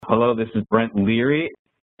Hello, this is Brent Leary,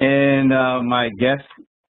 and my guest,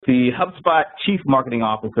 the HubSpot Chief Marketing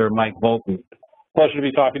Officer, Mike Volpe. Pleasure to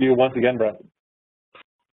be talking to you once again, Brent.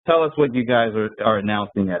 Tell us what you guys are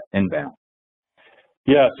announcing at INBOUND.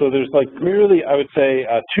 Yeah, so there's really, I would say,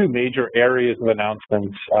 two major areas of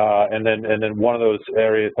announcements, and then one of those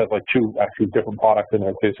areas has two actually different products in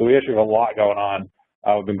there too. So we actually have a lot going on.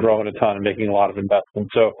 We've been growing a ton and making a lot of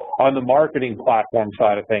investments. So on the marketing platform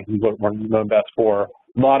side of things, we're going to invest for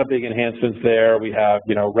a lot of big enhancements there. We have,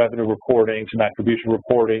 revenue reporting, some attribution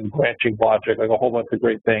reporting, branching logic, a whole bunch of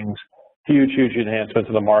great things. Huge enhancements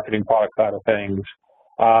in the marketing product side of things.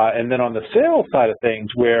 And then on the sales side of things,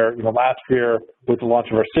 where last year with the launch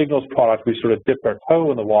of our Signals product, we sort of dipped our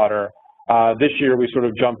toe in the water. This year we sort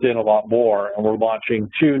of jumped in a lot more, and we're launching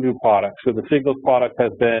two new products. So the Signals product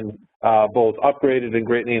has been both upgraded and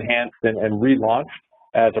greatly enhanced and relaunched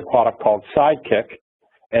as a product called Sidekick.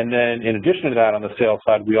 And then in addition to that, on the sales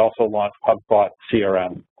side, we also launched HubSpot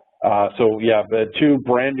CRM. So yeah, the two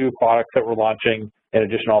brand new products that we're launching, in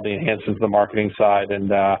addition to all the enhancements to the marketing side. And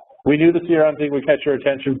we knew the CRM thing would catch your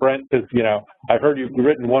attention, Brent, because I've heard you've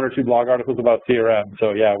written one or two blog articles about CRM.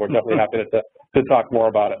 So yeah, we're definitely happy to talk more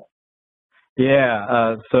about it.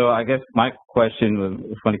 Yeah. So I guess my question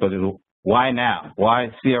was funny because why now? Why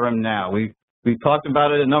CRM now? We talked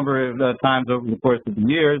about it a number of times over the course of the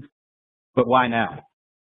years, but why now?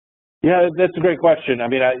 Yeah, that's a great question. I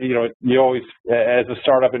mean, you always, as a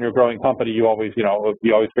startup in your growing company, you always great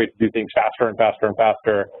to do things faster and faster and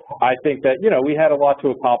faster. I think that, we had a lot to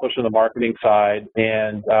accomplish on the marketing side,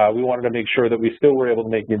 and we wanted to make sure that we still were able to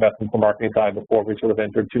make the investments on the marketing side before we sort of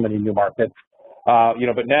entered too many new markets.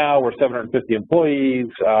 But now we're 750 employees,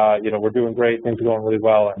 we're doing great, things are going really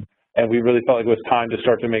well, and we really felt like it was time to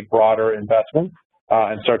start to make broader investments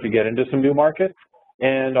and start to get into some new markets.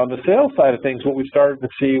 And on the sales side of things, what we started to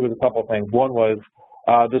see was a couple of things. One was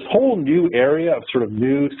this whole new area of sort of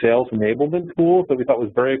new sales enablement tools that we thought was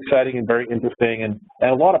very exciting and very interesting, and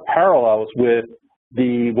a lot of parallels with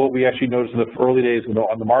what we actually noticed in the early days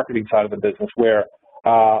on the marketing side of the business, where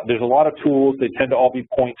there's a lot of tools. They tend to all be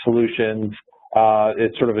point solutions.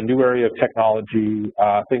 It's sort of a new area of technology,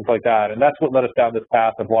 things like that. And that's what led us down this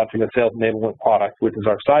path of launching a sales enablement product, which is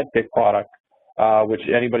our Sidekick product, which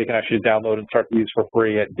anybody can actually download and start to use for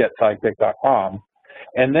free at getsidekick.com.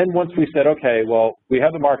 And then once we said, okay, well, we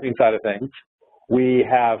have the marketing side of things. We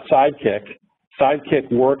have Sidekick.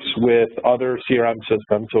 Sidekick works with other CRM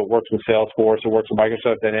systems. So it works with Salesforce, it works with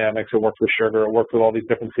Microsoft Dynamics, it works with Sugar, it works with all these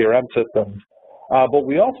different CRM systems. But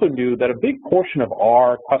we also knew that a big portion of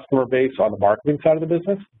our customer base on the marketing side of the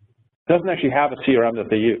business doesn't actually have a CRM that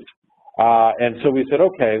they use. And so we said,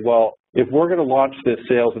 okay, well, if we're going to launch this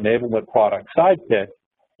sales enablement product, Sidekick,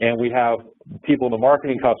 and we have people in the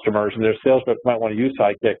marketing customers and their sales reps might want to use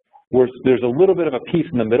Sidekick, there's a little bit of a piece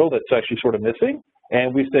in the middle that's actually sort of missing.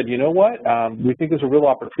 And we said, you know what, we think there's a real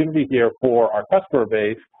opportunity here for our customer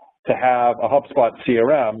base to have a HubSpot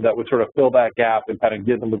CRM that would sort of fill that gap and kind of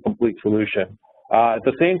give them a complete solution. At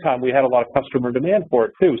the same time, we had a lot of customer demand for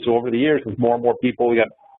it too. So over the years, there's more and more people. We got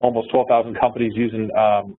almost 12,000 companies using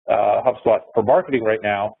HubSpot for marketing right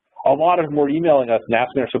now. A lot of them were emailing us and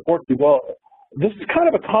asking our support team, well, this is kind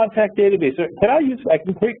of a contact database. I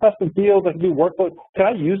can create custom fields, I can do workflows. Can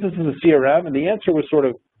I use this as a CRM? And the answer was sort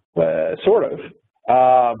of.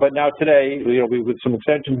 But now today, with some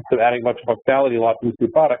extensions to adding a bunch of functionality, a lot to this new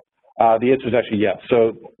product, the answer is actually yes.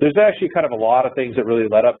 So there's actually kind of a lot of things that really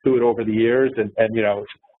led up to it over the years. And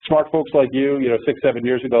smart folks like you, 6-7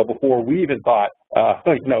 years ago, before we even thought,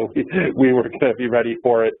 we were going to be ready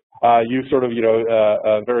for it. You sort of,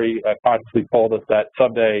 very consciously told us that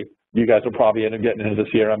someday you guys will probably end up getting into the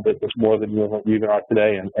CRM business more than you even are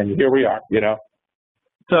today, and here we are,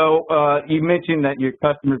 So you mentioned that your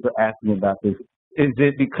customers are asking about this. Is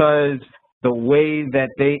it because the way that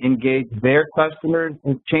they engage their customers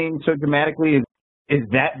has changed so dramatically? Is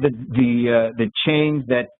that the change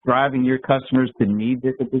that's driving your customers to need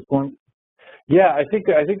this at this point? Yeah, I think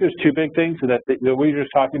there's two big things that what we were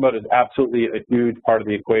just talking about is absolutely a huge part of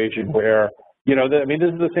the equation where, this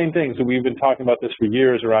is the same thing. So we've been talking about this for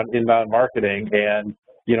years around inbound marketing, and,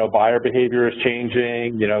 buyer behavior is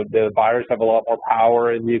changing. The buyers have a lot more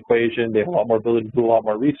power in the equation. They have a lot more ability to do a lot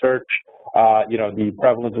more research. The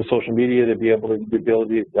prevalence of social media, the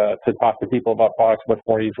ability to talk to people about products much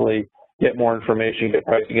more easily, get more information, get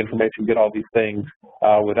pricing information, get all these things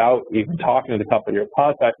without even talking to the company or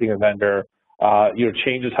contacting a vendor,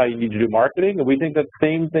 changes how you need to do marketing. And we think that the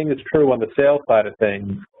same thing is true on the sales side of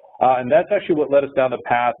things. And that's actually what led us down the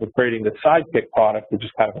path of creating the Sidekick product, which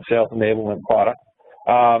is kind of a sales enablement product.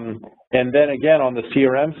 And then again, on the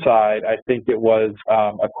CRM side, I think it was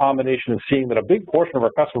a combination of seeing that a big portion of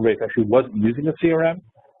our customer base actually wasn't using a CRM,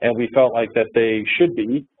 and we felt like that they should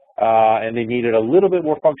be, and they needed a little bit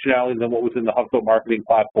more functionality than what was in the HubSpot marketing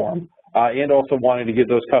platform, and also wanting to give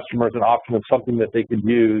those customers an option of something that they could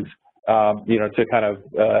use, to kind of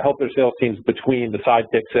help their sales teams between the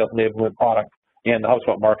Sidekick sales enablement product and the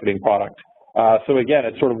HubSpot marketing product. So again,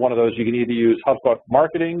 it's sort of one of those, you can either use HubSpot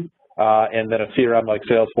marketing and then a CRM like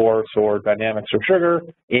Salesforce or Dynamics or Sugar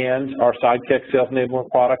and our Sidekick sales enablement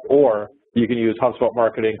product, or you can use HubSpot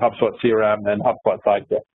marketing, HubSpot CRM, and HubSpot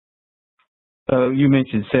Sidekick. You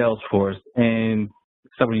mentioned Salesforce, and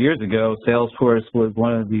several years ago, Salesforce was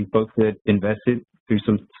one of the folks that invested through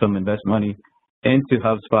some invest money into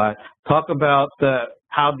HubSpot. Talk about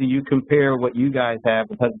how do you compare what you guys have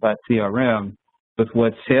with HubSpot CRM with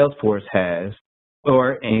what Salesforce has,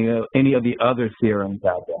 or any of the other CRMs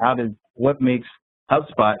out there? What makes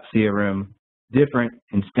HubSpot CRM different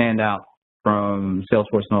and stand out from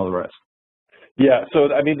Salesforce and all the rest? Yeah,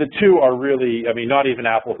 so I mean, the two are really, I mean, not even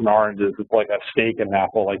apples and oranges. It's like a steak and an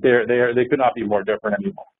apple. Like they could not be more different. I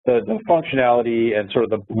mean, the functionality and sort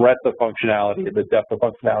of the breadth of functionality and the depth of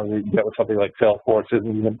functionality you get with something like Salesforce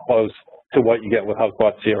isn't even close to what you get with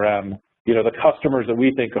HubSpot CRM. You know, the customers that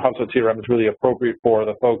we think HubSpot CRM is really appropriate for,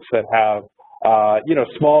 the folks that have,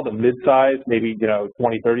 small to mid-size, maybe,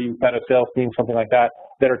 20, 30 kind of sales teams, something like that,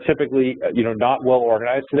 that are typically, not well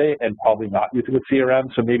organized today and probably not using a CRM.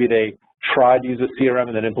 So maybe they tried to use a CRM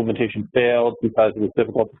and then implementation failed because it was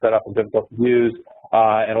difficult to set up and difficult to use.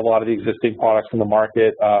 And a lot of the existing products in the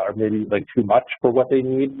market are maybe like too much for what they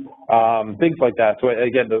need, things like that. So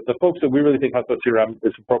again, the folks that we really think HubSpot CRM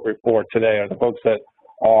is appropriate for today are the folks that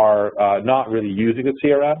are not really using a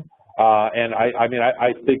CRM. And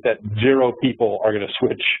I think that 0 people are going to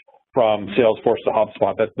switch from Salesforce to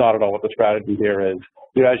HubSpot. That's not at all what the strategy here is.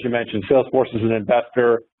 As you mentioned, Salesforce is an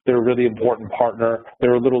investor. They're a really important partner.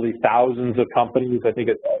 There are literally thousands of companies. I think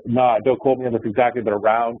don't quote me on this exactly, but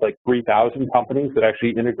around like 3,000 companies that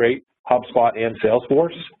actually integrate HubSpot and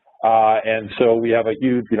Salesforce. And so we have a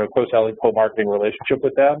huge, co-selling, co-marketing relationship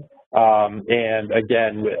with them. And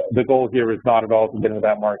again, the goal here is not at all to get into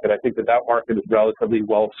that market. I think that market is relatively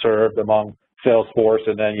well served among Salesforce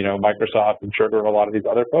and then, Microsoft and Sugar and a lot of these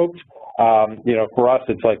other folks. For us,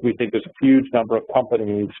 it's like we think there's a huge number of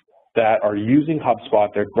companies that are using HubSpot,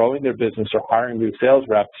 they're growing their business, they're hiring new sales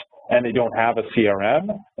reps, and they don't have a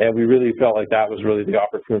CRM. And we really felt like that was really the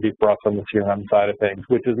opportunity for us on the CRM side of things,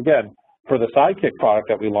 which is, again, for the Sidekick product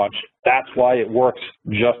that we launched, that's why it works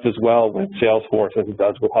just as well with Salesforce as it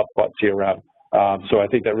does with HubSpot CRM. So I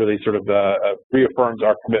think that really sort of reaffirms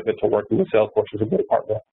our commitment to working with Salesforce as a good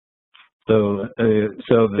partner. So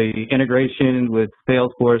the integration with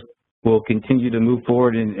Salesforce will continue to move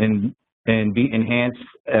forward and be enhanced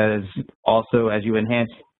as you enhance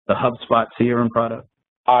the HubSpot CRM product?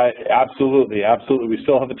 Absolutely. We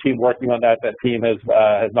still have a team working on that. That team has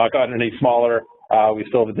not gotten any smaller. We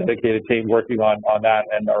still have a dedicated team working on that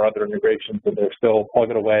and our other integrations, and they're still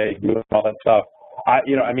plugging away, doing all that stuff.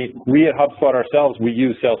 We at HubSpot ourselves, we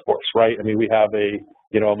use Salesforce, right? I mean, we have a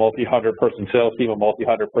multi-100-person sales team, a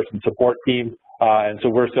multi-100-person support team, and so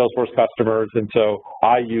we're Salesforce customers, and so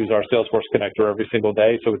I use our Salesforce connector every single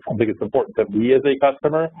day, so it's something that's important to me as a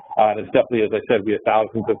customer, and it's definitely, as I said, we have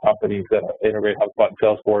thousands of companies that integrate HubSpot and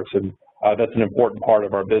Salesforce, and that's an important part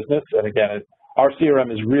of our business. And again, our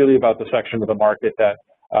CRM is really about the section of the market that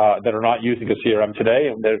are not using a CRM today,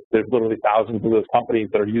 and there's literally thousands of those companies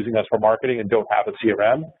that are using us for marketing and don't have a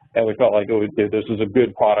CRM, and we felt like this is a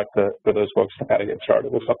good product for those folks to kind of get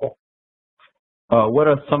started with something. What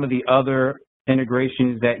are some of the other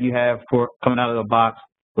integrations that you have for coming out of the box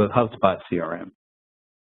with HubSpot CRM?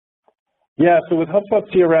 Yeah, so with HubSpot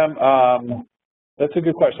CRM, that's a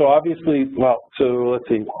good question. So obviously, let's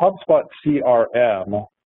see, HubSpot CRM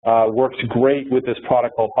works great with this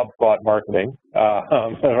product called HubSpot Marketing,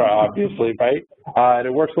 obviously, right? And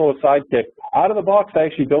it works well with Sidekick. Out of the box, I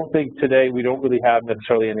actually don't think today we don't really have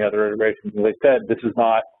necessarily any other integrations. As I said,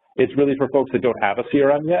 it's really for folks that don't have a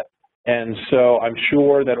CRM yet. And so I'm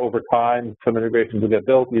sure that over time, some integrations will get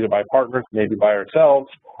built either by partners, maybe by ourselves.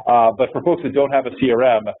 But for folks that don't have a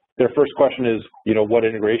CRM, their first question is, what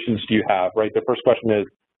integrations do you have, right? Their first question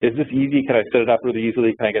is this easy? Can I set it up really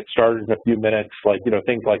easily? Can I get started in a few minutes?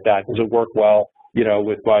 Things like that. Does it work well,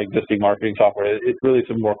 with my existing marketing software? It's really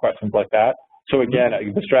some more questions like that. So again,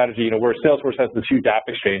 the strategy, where Salesforce has this huge app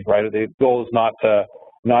exchange, right? The goal is not to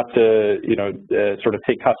sort of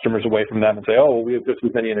take customers away from them and say, oh, well, we have just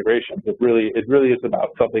as many integrations. It really is about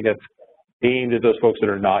something that's aimed at those folks that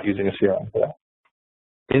are not using a CRM for that.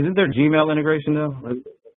 Isn't there Gmail integration though?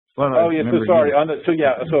 Well, Oh, yeah, so sorry.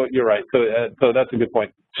 So you're right. So that's a good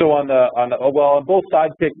point. So on both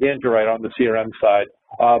Sidekick and you're right, on the CRM side,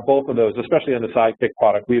 both of those, especially on the Sidekick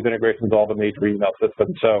product, we have integrations with all the major email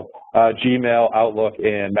systems. So Gmail, Outlook,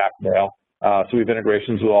 and MacMail. So we have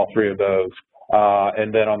integrations with all three of those.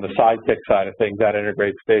 And then on the Sidekick side of things, that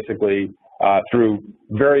integrates basically through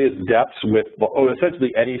various depths with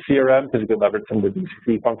essentially any CRM, because you can leverage some of the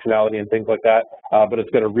DCC functionality and things like that. But it's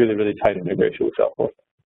got a really, really tight integration with Salesforce.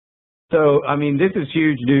 So, I mean, this is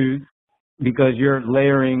huge news because you're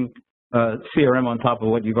layering CRM on top of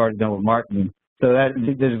what you've already done with marketing. So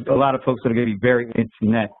there's a lot of folks that are going to be very interested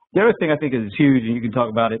in that. The other thing I think is huge, and you can talk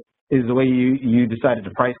about it, is the way you decided to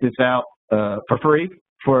price this out for free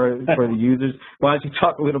for the users. Why don't you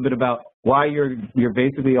talk a little bit about why you're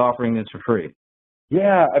basically offering this for free?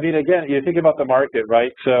 Yeah, I mean, again, you think about the market,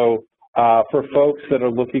 right? So for folks that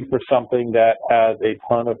are looking for something that has a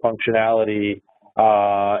ton of functionality,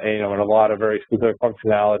 and a lot of very specific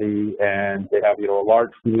functionality, and they have, a large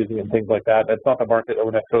using and things like that, that's not the market that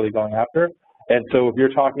we're necessarily going after. And so if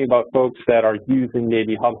you're talking about folks that are using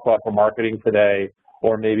maybe HubSpot for marketing today,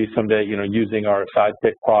 or maybe someday, using our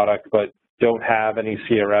Sidekick product, but don't have any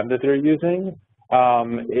CRM that they're using,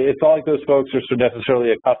 it's not like those folks are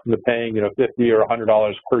necessarily accustomed to paying, $50 or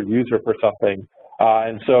 $100 per user for something.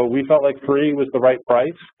 And so we felt like free was the right price.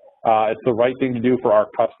 It's the right thing to do for our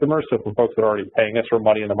customers. So for folks that are already paying us for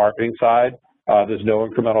money on the marketing side, there's no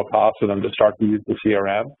incremental cost for them to start to use the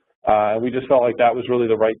CRM. And we just felt like that was really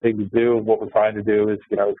the right thing to do. And what we're trying to do is,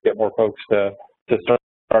 get more folks to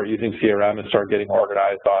start using CRM and start getting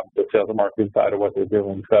organized on the sales and marketing side of what they're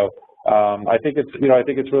doing. So I think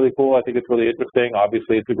it's, really cool. I think it's really interesting.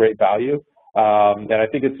 Obviously, it's a great value. And I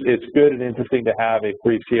think it's good and interesting to have a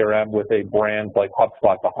free CRM with a brand like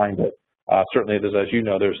HubSpot behind it. Certainly, as you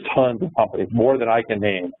know, there's tons of companies, more than I can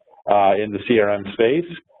name, in the CRM space.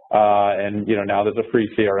 And, now there's a free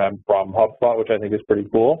CRM from HubSpot, which I think is pretty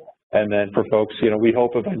cool. And then for folks, we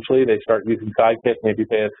hope eventually they start using Sidekick, maybe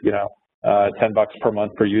pay us, $10 per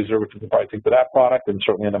month per user, which is the pricing for that product. And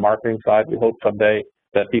certainly on the marketing side, we hope someday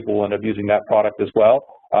that people will end up using that product as well.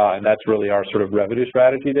 And that's really our sort of revenue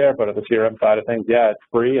strategy there. But at the CRM side of things, yeah, it's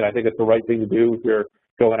free. And I think it's the right thing to do if you're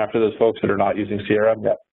going after those folks that are not using CRM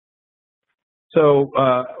yet. So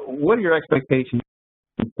what are your expectations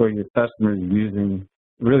for your customers using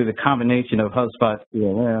really the combination of HubSpot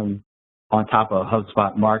CRM on top of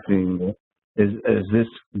HubSpot marketing? Is this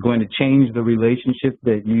going to change the relationship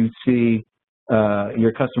that you see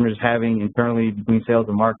your customers having internally between sales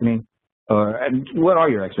and marketing? And what are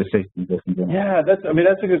your expectations? Yeah, that's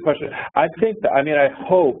a good question. I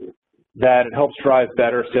hope that it helps drive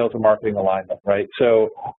better sales and marketing alignment, right? So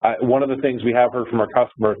one of the things we have heard from our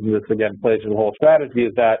customers, and this again plays into the whole strategy,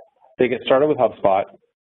 is that they get started with HubSpot,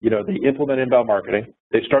 they implement inbound marketing,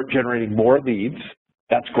 they start generating more leads.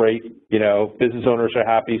 That's great. Business owners are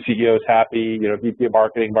happy, CEOs happy, VP of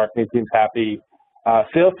marketing team's happy.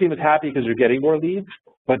 Sales team is happy because you're getting more leads,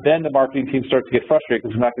 but then the marketing team starts to get frustrated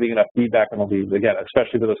because they're not getting enough feedback on the leads. Again,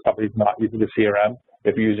 especially for those companies not using the CRM.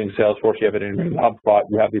 If you're using Salesforce, you have it in HubSpot,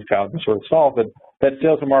 you have these challenges sort of solved, but that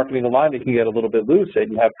sales and marketing alignment can get a little bit loose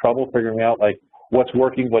and you have trouble figuring out like what's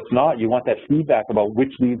working, what's not. You want that feedback about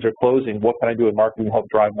which leads are closing, what can I do in marketing to help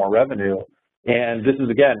drive more revenue. And this is,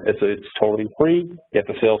 again, it's totally free. Get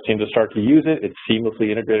the sales team to start to use it. It's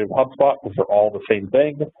seamlessly integrated with HubSpot because they're all the same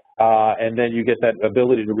thing. And then you get that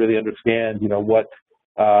ability to really understand,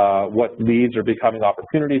 what leads are becoming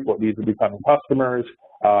opportunities, what leads are becoming customers.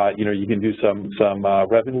 You can do some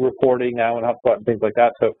revenue reporting now in HubSpot and things like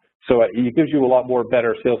that. So it gives you a lot more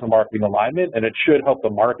better sales and marketing alignment, and it should help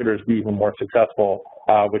the marketers be even more successful,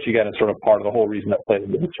 which again is sort of part of the whole reason that plays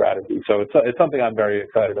into the strategy. So it's something I'm very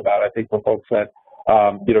excited about. I think for folks that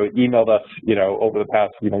emailed us, over the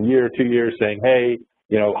past year, 2 years, saying, hey,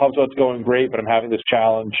 HubSpot's going great, but I'm having this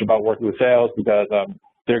challenge about working with sales because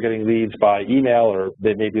they're getting leads by email, or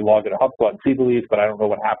they maybe log into HubSpot and see the leads, but I don't know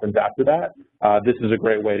what happens after that. This is a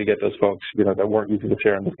great way to get those folks, that weren't using the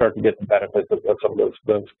CRM to start to get the benefits of some of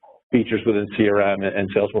those features within CRM and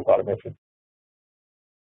Salesforce automation.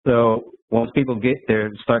 So once people get there,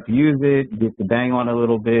 start to use it, get the bang on a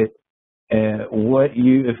little bit,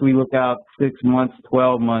 if we look out 6 months,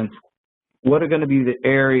 12 months, what are going to be the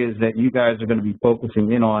areas that you guys are going to be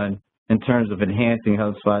focusing in on in terms of enhancing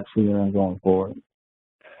HubSpot CRM going forward?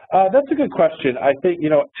 That's a good question. I think,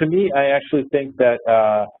 to me, I actually think that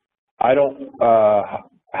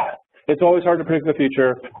it's always hard to predict the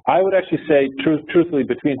future. I would actually say, truthfully,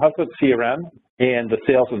 between HubSpot CRM and the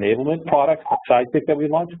sales enablement product, Sidekick that we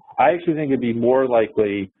launched, I actually think it'd be more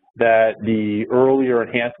likely that the earlier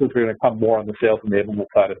enhancements are going to come more on the sales enablement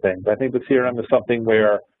side of things. I think the CRM is something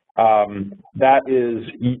where that is,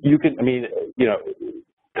 you can, I mean, you know,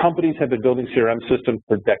 companies have been building CRM systems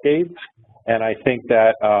for decades, and I think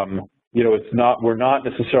that, you know, we're not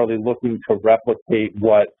necessarily looking to replicate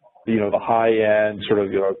what, you know, the high-end sort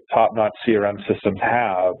of, you know, top-notch CRM systems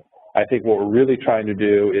have. I think what we're really trying to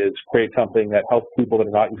do is create something that helps people that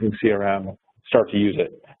are not using CRM start to use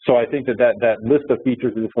it. So I think that list of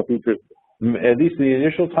features, additional features, at least in the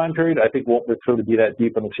initial time period, I think won't necessarily be that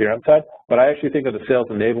deep on the CRM side. But I actually think on the sales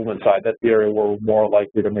enablement side, that's the area where we're more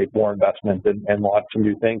likely to make more investment and launch some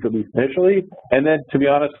new things, at least initially. And then, to be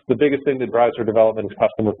honest, the biggest thing that drives our development is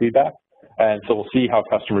customer feedback. And so we'll see how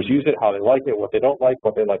customers use it, how they like it, what they don't like,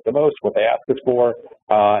 what they like the most, what they ask us for,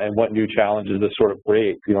 and what new challenges this sort of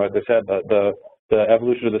creates. You know, as I said, the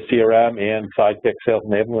evolution of the CRM and Sidekick sales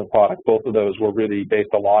enablement product, both of those were really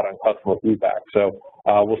based a lot on customer feedback. So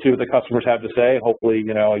we'll see what the customers have to say. Hopefully,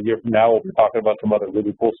 you know, a year from now, we'll be talking about some other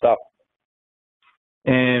really cool stuff.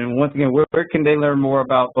 And once again, where can they learn more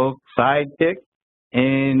about both Sidekick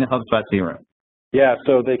and HubSpot CRM? Yeah,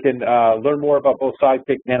 so they can learn more about both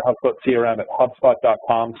Sidekick and HubSpot CRM at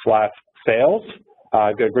HubSpot.com/sales.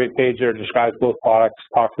 Got a great page there that describes both products,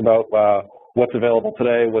 talks about what's available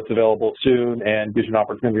today, what's available soon, and gives you an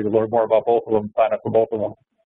opportunity to learn more about both of them, sign up for both of them.